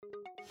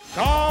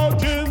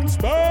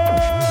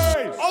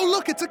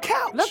It's a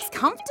couch. Looks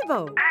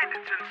comfortable. And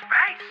it's in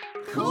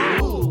space.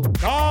 Cool.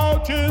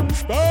 Couch in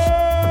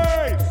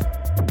space.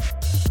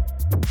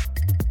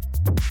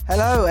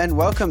 Hello and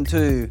welcome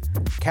to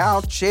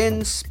Couch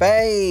in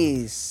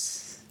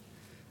Space.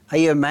 Are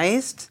you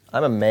amazed?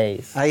 I'm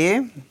amazed. Are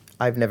you?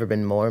 I've never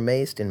been more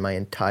amazed in my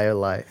entire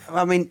life.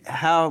 I mean,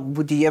 how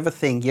would you ever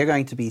think you're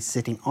going to be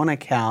sitting on a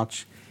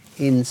couch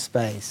in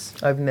space?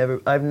 I've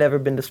never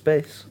been to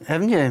space.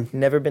 Haven't you?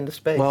 Never been to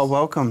space. Well,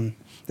 welcome.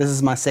 This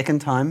is my second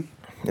time.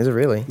 Is it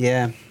really?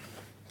 Yeah.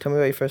 Tell me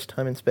about your first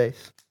time in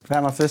space.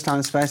 About my first time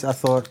in space, I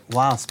thought,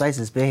 wow, space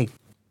is big.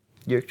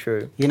 You're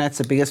true. You know, it's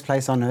the biggest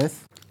place on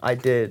Earth. I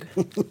did.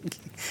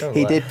 Don't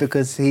He laugh. did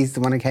because he's the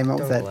one who came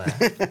up with Don't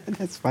that.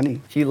 That's funny.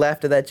 You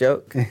laughed at that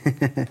joke.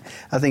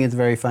 I think it's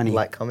very funny.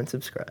 Like, comment,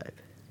 subscribe.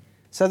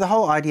 So the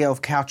whole idea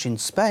of couch in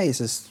space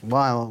is,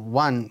 well,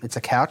 one, it's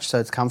a couch, so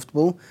it's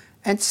comfortable,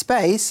 and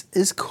space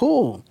is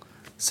cool.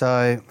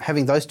 So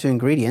having those two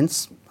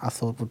ingredients, I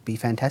thought would be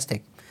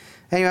fantastic.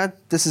 Anyway,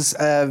 this is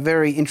a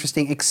very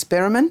interesting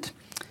experiment.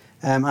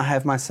 I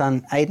have my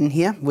son Aiden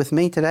here with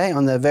me today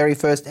on the very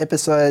first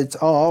episodes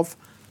of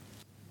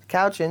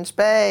Couch in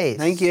space.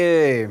 Thank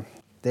you.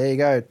 There you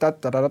go. Da,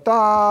 da, da, da,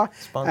 da.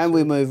 Sponsored. And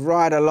we move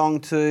right along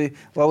to,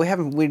 well, we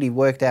haven't really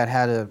worked out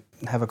how to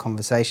have a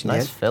conversation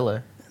Nice yet.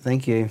 filler.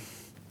 Thank you.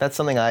 That's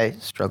something I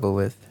struggle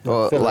with.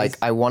 Or, fillers. like,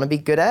 I want to be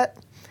good at.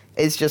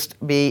 Is just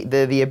be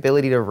the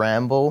ability to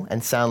ramble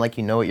and sound like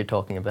you know what you're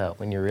talking about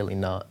when you're really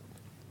not.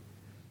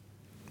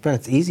 But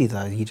it's easy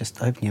though. You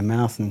just open your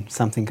mouth and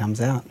something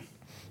comes out.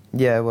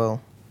 Yeah, well,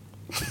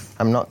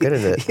 I'm not good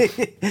at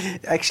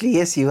it. Actually,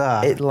 yes, you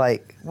are. It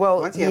like,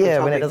 well, Once you have a yeah,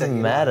 when topic it that doesn't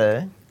you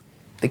matter,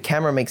 the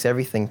camera makes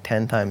everything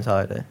 10 times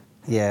harder.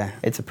 Yeah.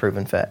 It's a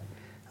proven fact.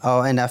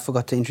 Oh, and I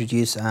forgot to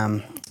introduce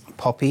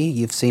Poppy.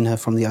 You've seen her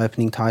from the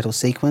opening title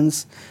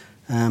sequence.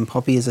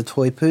 Poppy is a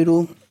toy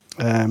poodle.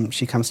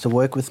 She comes to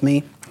work with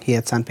me here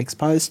at Sunpix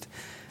Post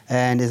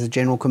and is a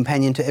general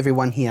companion to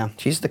everyone here.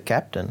 She's the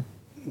captain.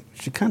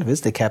 She kind of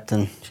is the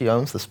captain. She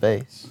owns the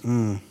space.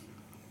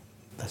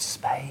 The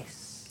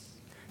space.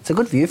 It's a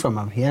good view from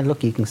up here.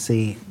 Look, you can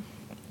see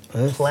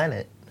Earth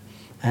Planet.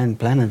 and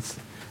planets.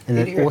 And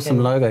Who an do you awesome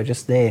reckon- logo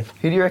just there.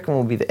 Who do you reckon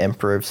will be the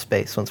emperor of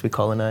space once we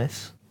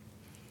colonize?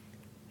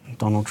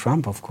 Donald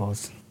Trump, of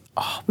course.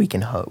 Oh, we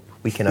can hope.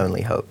 We can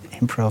only hope.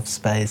 Emperor of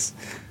space.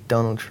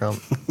 Donald Trump.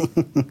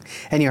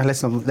 Anyway,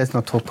 let's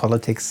not talk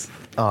politics.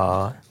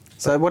 Aw,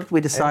 So what did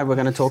we decide we're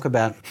going to talk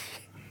about?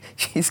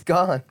 she's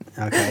gone.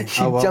 Okay.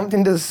 She Oh, well. jumped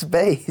into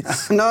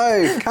space.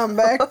 No, come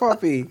back,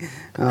 Poppy.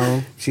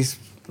 Oh, she's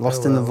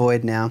lost in the well.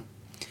 void now.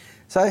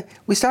 So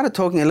we started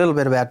talking a little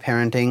bit about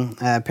parenting.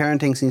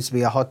 Parenting seems to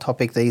be a hot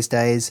topic these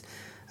days.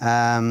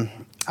 I'm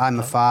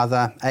a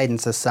father.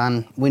 Aiden's a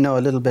son. We know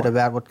a little bit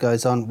about what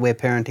goes on where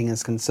parenting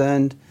is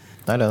concerned.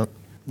 I don't.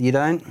 You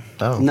don't?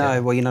 Oh, No, okay.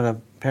 well, you're not a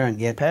parent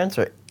yet. Parents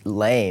are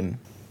lame.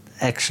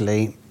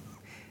 Actually,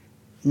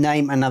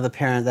 name another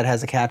parent that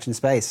has a couch in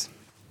space.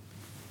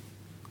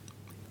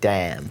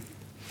 Damn.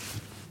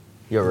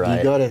 You're right.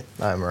 You got it.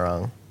 I'm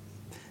wrong.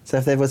 So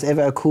if there was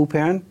ever a cool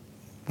parent,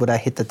 would I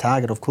hit the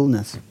target of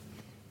coolness?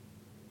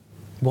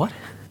 What?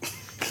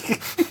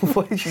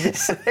 What did you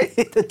just say?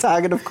 Hit the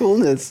target of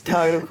coolness.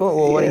 Target of cool.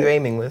 Well, what are you Yeah.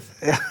 aiming with?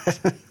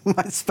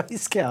 My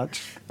space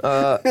couch.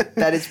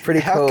 That is pretty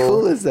How cool.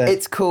 cool is that?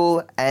 It's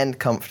cool and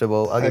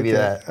comfortable. I'll give you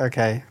that.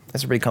 Okay.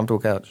 That's a pretty comfortable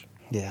couch.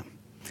 Yeah.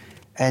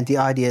 And the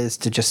idea is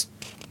to just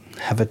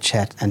have a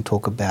chat and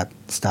talk about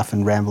stuff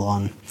and ramble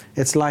on.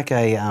 It's like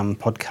a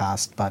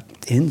podcast, but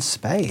in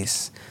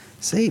space.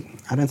 See,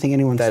 I don't think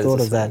anyone's That is thought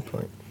a of that.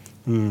 selling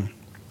point.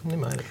 They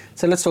might have.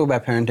 So let's talk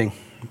about parenting.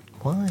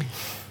 Why?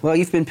 Well,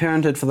 you've been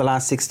parented for the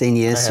last 16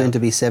 years, I soon have. to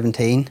be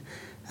 17.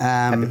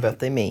 Happy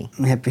birthday, me.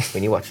 Happy.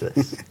 When you watch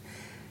this.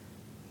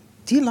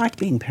 Do you like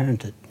being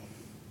parented?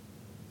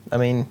 I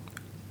mean,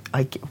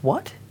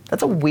 what?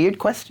 That's a weird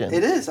question.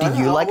 It is. Do I know.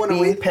 you I like wanna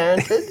being win.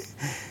 parented?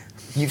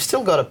 You've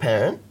still got a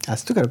parent. I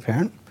still got a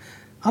parent.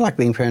 I like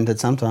being parented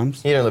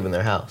sometimes. You don't live in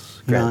their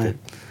house, granted.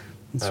 No,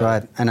 that's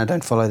right. And I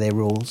don't follow their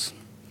rules.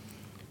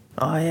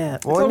 Oh, yeah.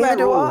 It's all about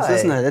rules,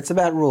 isn't it? It's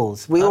about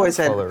rules. We I always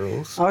don't had follow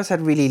rules. I always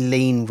had really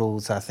lean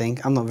rules, I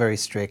think. I'm not very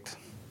strict.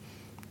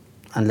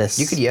 Unless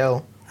You could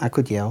yell. I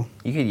could yell.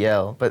 You could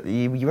yell, but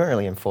you weren't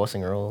really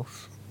enforcing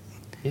rules.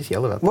 You just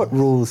yelled about What them.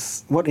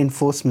 rules? What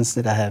enforcements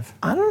did I have?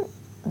 I don't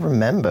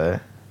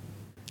remember.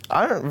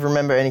 I don't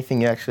remember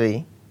anything you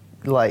actually,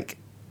 like,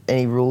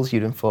 any rules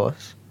you'd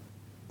enforce.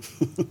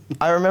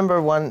 I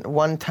remember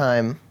one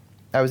time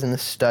I was in the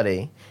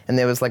study and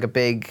there was like a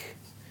big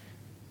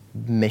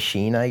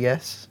machine, I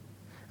guess.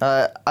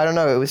 I don't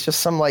know, it was just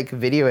some like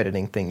video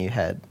editing thing you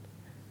had.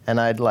 And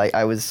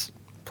I was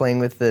playing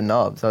with the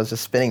knobs, I was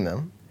just spinning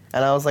them.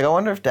 And I was like, I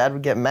wonder if Dad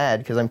would get mad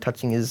because I'm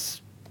touching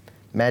his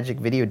magic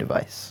video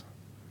device.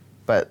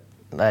 But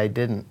I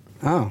didn't.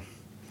 Oh.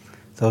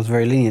 So I was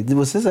very lenient.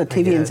 Was this a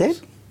TVNZ?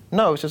 guess.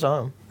 No, it was just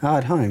on. Oh,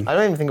 at home. I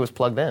don't even think it was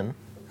plugged in.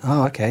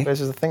 Oh, okay. It was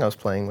just a thing I was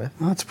playing with.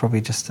 Oh, it's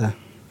probably just a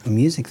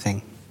music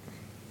thing.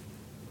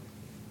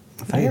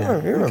 A fader. You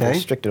weren't very Okay.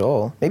 strict at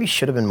all. Maybe you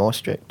should have been more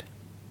strict.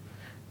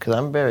 Because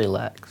I'm very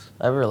lax.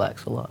 I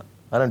relax a lot.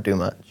 I don't do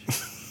much.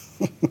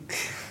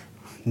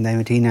 Name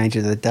a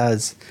teenager that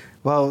does.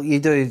 Well, you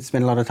do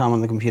spend a lot of time on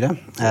the computer,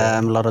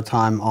 a lot of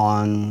time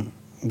on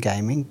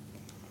gaming.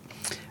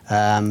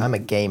 I'm a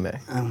gamer,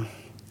 and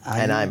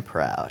I'm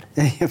proud.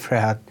 You're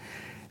proud.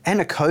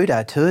 And a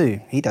coder too.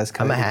 He does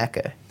coding. I'm a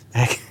hacker.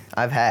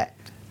 I've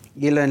hacked.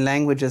 You learn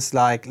languages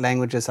like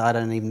languages I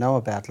don't even know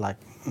about, like,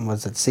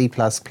 was it C++? What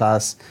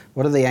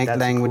are the That's a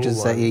languages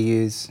cool that one. you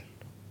use?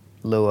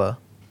 Lua.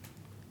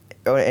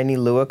 Or any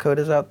Lua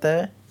coders out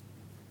there?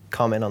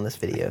 Comment on this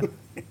video.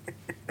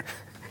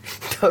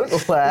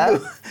 Don't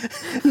laugh.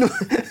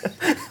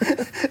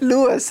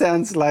 Lua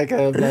sounds like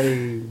a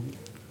bloody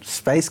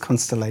space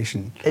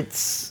constellation.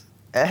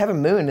 I have a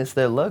moon as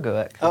their logo,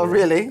 actually. Oh,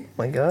 really? Oh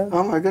my God.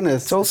 Oh my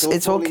goodness. It's all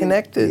falling-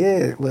 connected.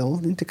 Yeah, well,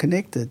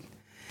 interconnected.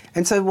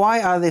 And so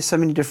why are there so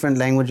many different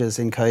languages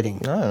in coding?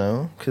 I don't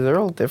know, because they're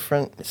all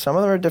different. Some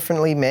of them are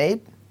differently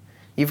made.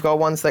 You've got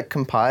ones that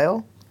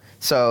compile,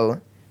 so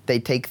they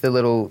take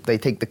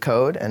the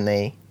code and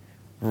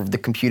the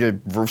computer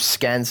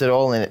scans it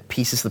all and it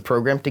pieces the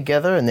program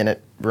together and then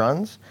it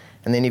runs.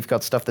 And then you've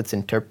got stuff that's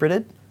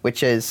interpreted,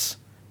 which is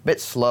a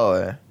bit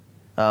slower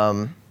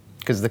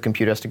because the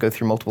computer has to go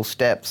through multiple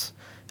steps.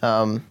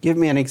 Give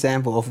me an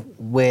example of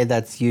where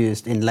that's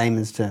used in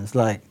layman's terms,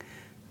 like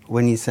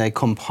when you say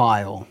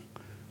compile.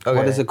 What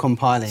Okay. is it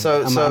compiling?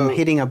 So- I'm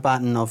hitting a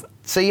button of,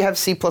 So you have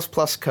C++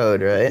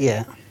 code, right?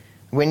 yeah.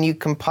 When you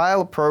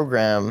compile a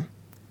program,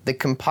 the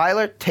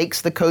compiler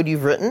takes the code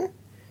you've written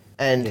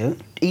and Yeah.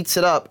 eats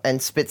it up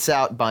and spits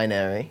out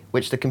binary,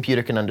 which the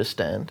computer can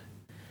understand.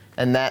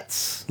 And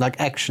that's, Like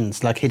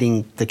actions, like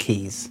hitting the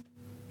keys.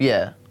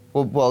 yeah.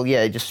 Well,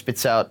 yeah, it just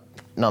spits out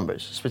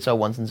numbers, spits out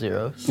ones and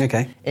zeros.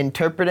 Okay.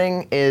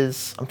 Interpreting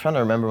is, I'm trying to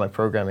remember my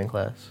programming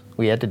class.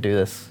 We had to do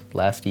this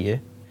last year.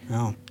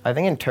 Oh. I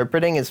think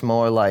interpreting is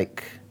more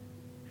like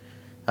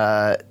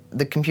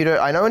the computer,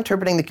 I know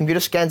interpreting, the computer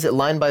scans it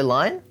line by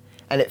line,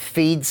 and it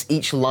feeds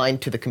each line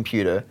to the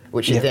computer,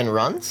 which Yeah. it then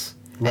runs,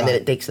 and then Right.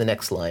 it takes the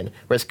next line.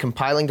 Whereas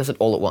compiling does it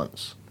all at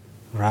once.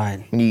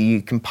 Right.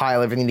 You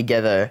compile everything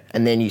together,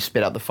 and then you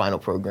spit out the final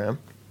program,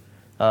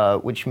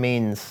 which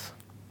means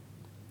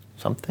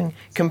something.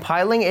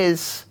 Compiling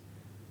is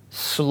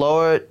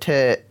slower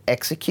to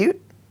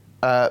execute,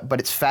 but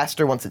it's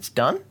faster once it's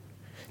done.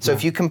 So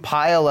if you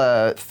compile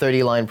a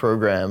 30-line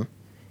program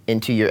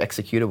into your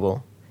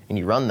executable and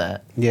you run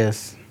that,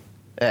 Yes.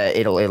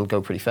 it'll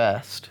go pretty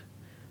fast.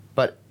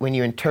 But when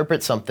you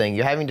interpret something,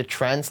 you're having to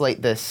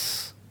translate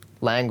this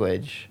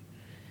language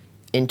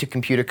into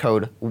computer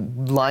code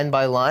line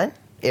by line,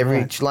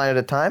 Right. each line at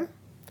a time,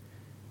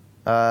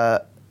 and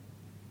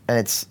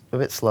it's a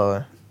bit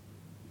slower.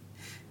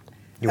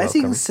 You're As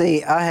you can welcome.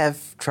 see, I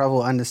have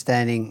trouble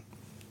understanding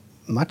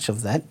much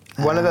of that.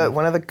 One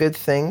of the good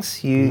things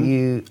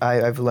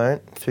I've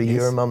learned through Yes.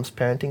 your mum's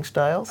parenting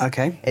styles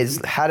Okay. is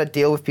how to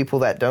deal with people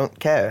that don't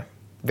care.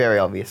 Very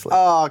obviously.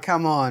 Oh,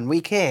 come on. We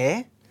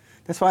care.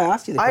 That's why I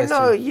asked you the I question.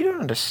 know you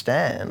don't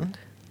understand.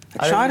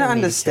 I try to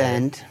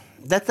understand.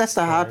 That's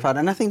the hard part,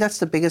 and I think that's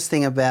the biggest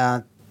thing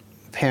about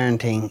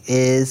parenting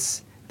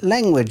is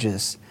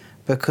languages,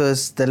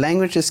 because the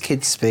languages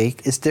kids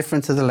speak is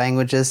different to the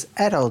languages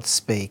adults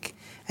speak,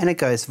 and it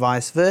goes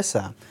vice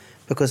versa.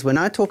 Because when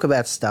I talk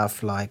about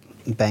stuff like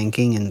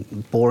banking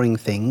and boring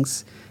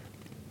things,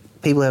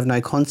 people have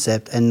no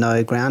concept and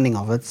no grounding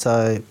of it,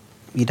 so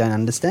you don't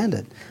understand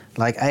it.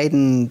 Like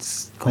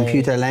Aiden's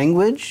computer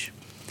language,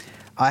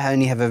 I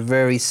only have a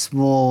very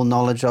small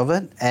knowledge of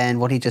it, and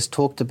what he just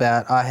talked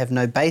about, I have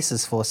no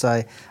basis for,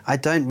 so I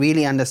don't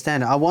really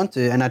understand it. I want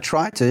to, and I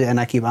try to, and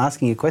I keep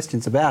asking you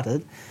questions about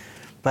it,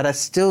 but I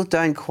still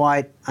don't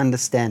quite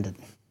understand it.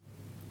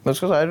 That's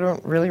because I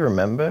don't really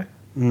remember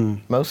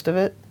most of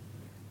it.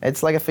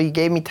 It's like if you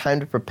gave me time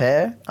to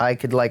prepare, I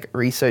could like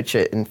research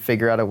it and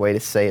figure out a way to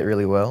say it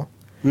really well.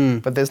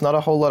 But there's not a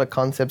whole lot of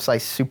concepts I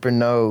super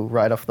know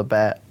right off the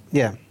bat,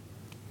 Yeah.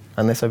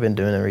 unless I've been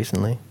doing it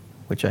recently,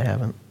 which I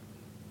haven't.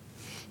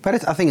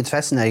 But I think it's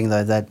fascinating,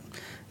 though, that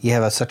you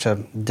have such a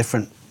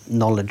different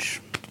knowledge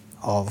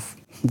of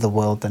the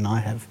world than I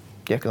have.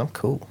 Yeah, because I'm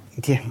cool.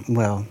 Yeah,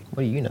 well,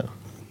 What do you know?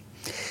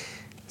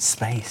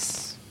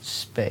 space.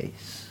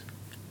 Space.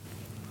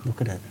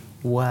 Look at it.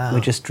 Wow. We're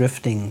just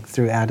drifting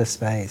through outer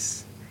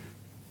space.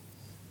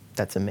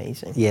 That's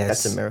amazing. Yes.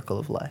 That's a miracle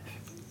of life.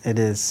 It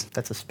is.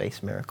 That's a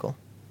space miracle.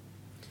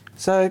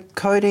 So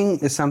coding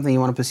is something you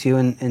want to pursue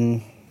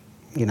in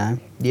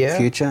Yeah.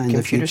 future, in the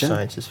Computer future?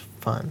 science is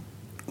fun.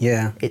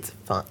 Yeah. It's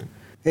fun.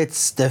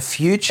 It's the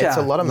future. It's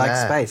a lot of like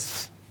math.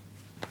 space.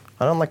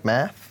 I don't like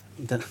math.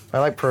 I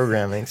like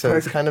programming, so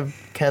it kind of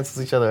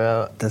cancels each other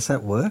out. Does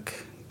that work?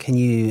 Can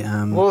you?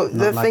 Well, not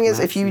the like thing is,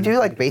 maths if you and do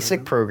like computer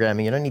basic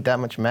programming, you don't need that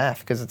much math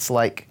because it's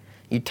like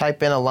you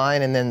type in a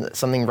line and then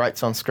something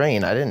writes on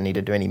screen. I didn't need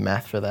to do any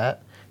math for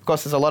that. Of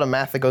course, there's a lot of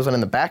math that goes on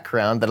in the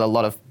background that a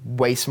lot of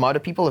way smarter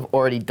people have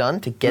already done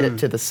to get it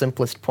to the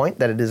simplest point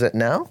that it is at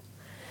now.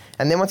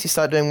 And then once you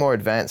start doing more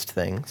advanced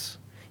things,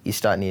 you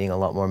start needing a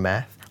lot more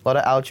math. A lot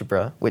of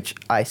algebra, which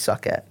I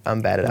suck at.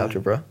 I'm bad at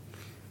algebra.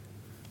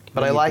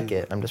 But I like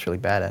it. I'm just really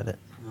bad at it.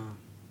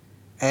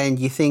 And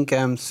you think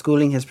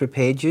schooling has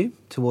prepared you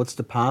towards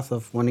the path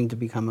of wanting to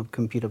become a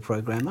computer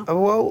programmer? Oh,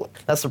 well,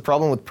 that's the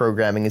problem with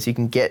programming is you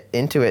can get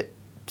into it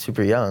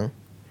super young,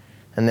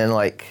 and then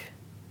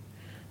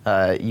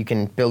you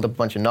can build up a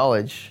bunch of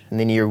knowledge, and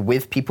then you're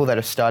with people that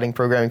are starting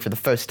programming for the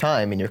first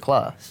time in your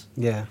class.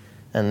 Yeah.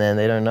 And then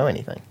they don't know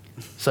anything.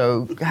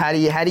 So how do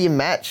you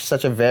match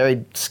such a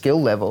varied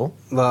skill level?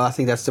 Well, I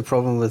think that's the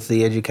problem with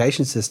the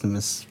education system,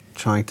 is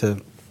trying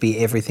to be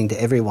everything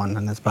to everyone,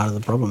 and that's part of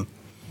the problem.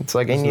 It's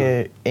like in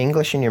your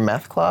English and your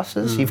math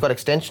classes, you've got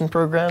extension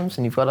programs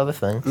and you've got other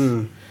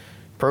things.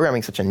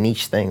 Programming's such a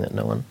niche thing that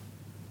no one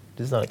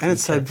does not. And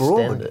it's so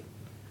broad.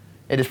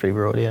 It is pretty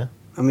broad, yeah.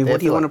 I mean, what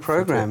do you want to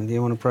program? Do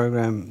you want to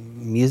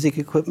program music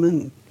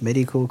equipment,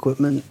 medical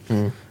equipment?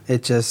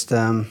 It just,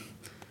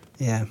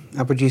 yeah.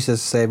 Our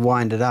producers say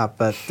wind it up,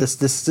 but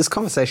this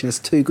conversation is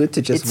too good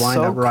to just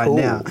wind up right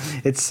now.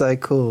 It's so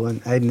cool,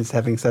 and Aiden is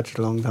having such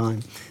a long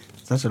time.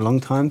 Such a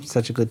long time,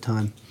 such a good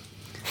time.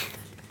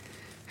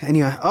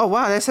 Anyway, oh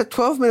wow, that's at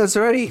 12 minutes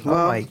already.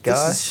 Oh my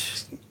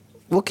gosh.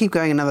 We'll keep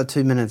going another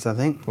 2 minutes, I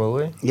think. Will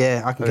we?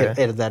 Yeah, I can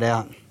edit that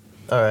out.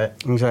 All right.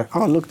 And say,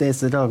 oh look, there's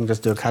the dog, and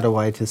just do a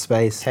cutaway to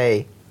space.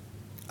 Hey,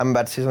 I'm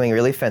about to say something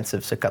really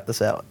offensive, so cut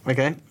this out.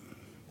 Okay,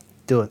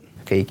 do it.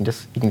 Okay, you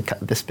can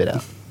cut this bit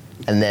out,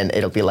 and then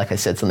it'll be like I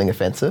said something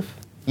offensive.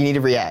 You need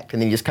to react,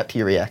 and then you just cut to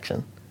your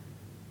reaction.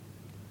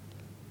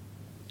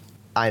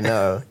 I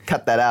know.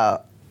 Cut that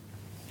out.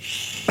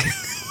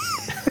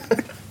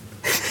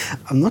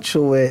 I'm not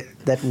sure where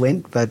that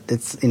went, but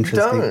it's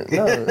interesting.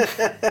 Don't.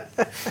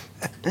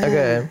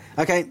 Okay.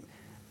 Okay,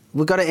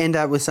 we've got to end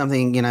up with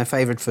something,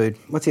 favourite food.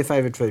 What's your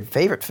favourite food?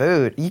 Favorite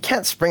food? You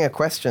can't spring a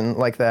question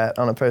like that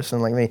on a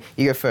person like me.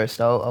 You go first.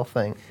 I'll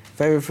think.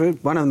 Favourite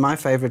food? One of my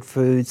favourite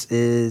foods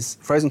is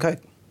frozen Coke.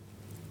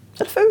 Is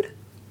that food?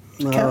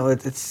 Well,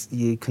 it's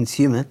you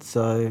consume it,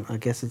 so I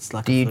guess it's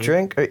like. Do you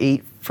drink or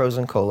eat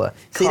frozen cola?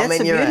 See, that's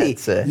the beauty.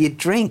 Answer. You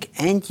drink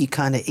and you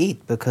kind of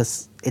eat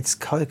because it's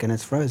Coke and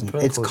it's frozen.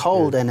 It's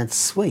cold and it's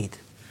sweet.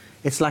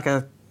 It's like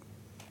a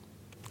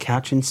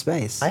couch in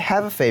space. I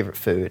have a favorite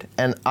food,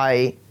 and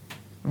I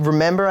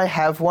remember I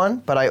have one,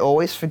 but I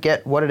always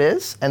forget what it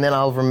is, and then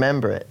I'll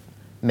remember it,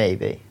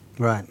 maybe.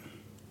 Right.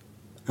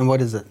 And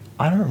what is it?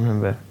 I don't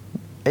remember.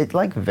 It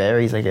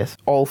varies, I guess.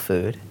 All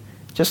food.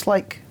 Just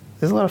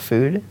there's a lot of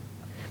food.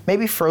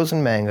 Maybe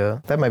frozen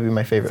mango. That might be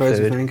my favorite food.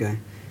 Frozen mango.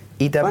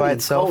 Eat that by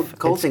itself.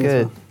 Cold it's thing good.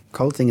 as well.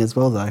 Cold thing as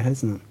well, though,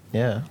 isn't it?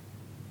 Yeah.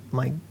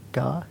 My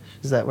gosh,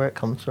 is that where it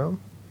comes from?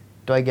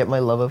 Do I get my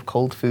love of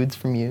cold foods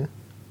from you?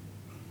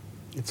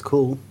 It's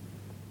cool.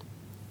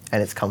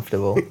 And it's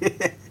comfortable.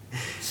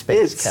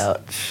 Space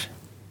couch.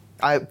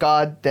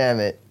 God damn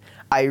it.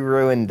 I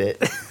ruined it.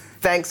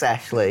 Thanks,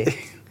 Ashley.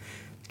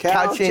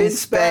 Couch in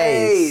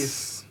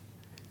space.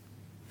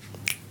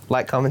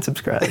 Like, comment,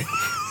 subscribe.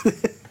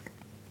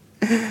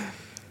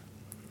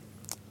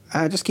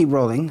 Just keep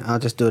rolling. I'll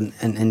just do an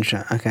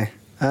intro. Okay.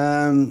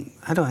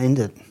 How do I end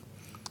it?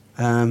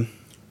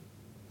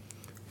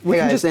 We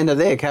can just end it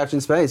there. Couch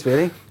in space,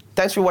 really.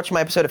 Thanks for watching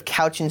my episode of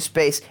Couch in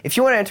Space. If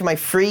you want to enter my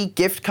free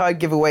gift card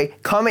giveaway,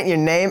 comment your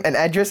name and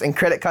address and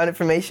credit card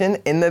information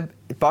in the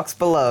box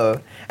below,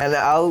 and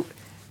I'll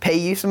pay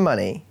you some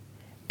money.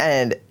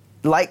 And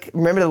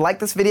remember to like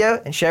this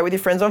video and share it with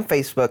your friends on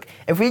Facebook.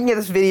 If we can get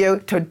this video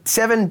to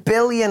 7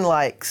 billion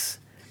likes,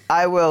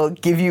 I will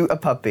give you a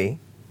puppy.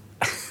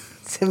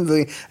 7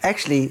 billion.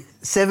 Actually,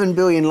 7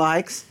 billion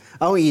likes.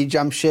 I want you to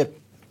jump ship.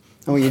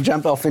 I want you to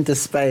jump off into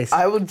space.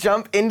 I will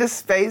jump into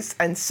space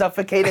and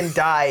suffocate and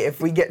die if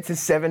we get to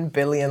 7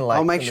 billion likes.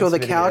 I'll make sure the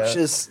couch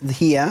is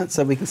here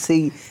so we can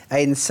see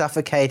Aiden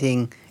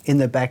suffocating in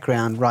the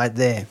background right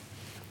there.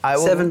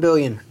 7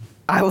 billion.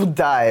 I will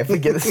die if we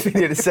get this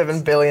video to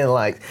 7 billion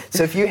likes.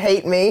 So if you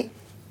hate me,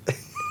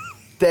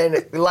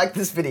 then like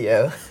this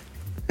video.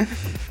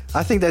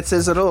 I think that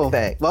says it all.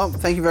 Thanks. Well,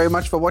 thank you very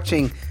much for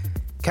watching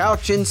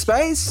Couch in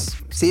Space.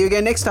 See you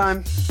again next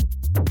time.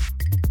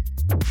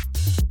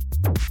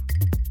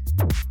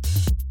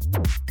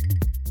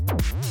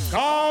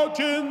 Couch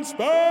in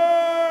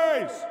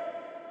space!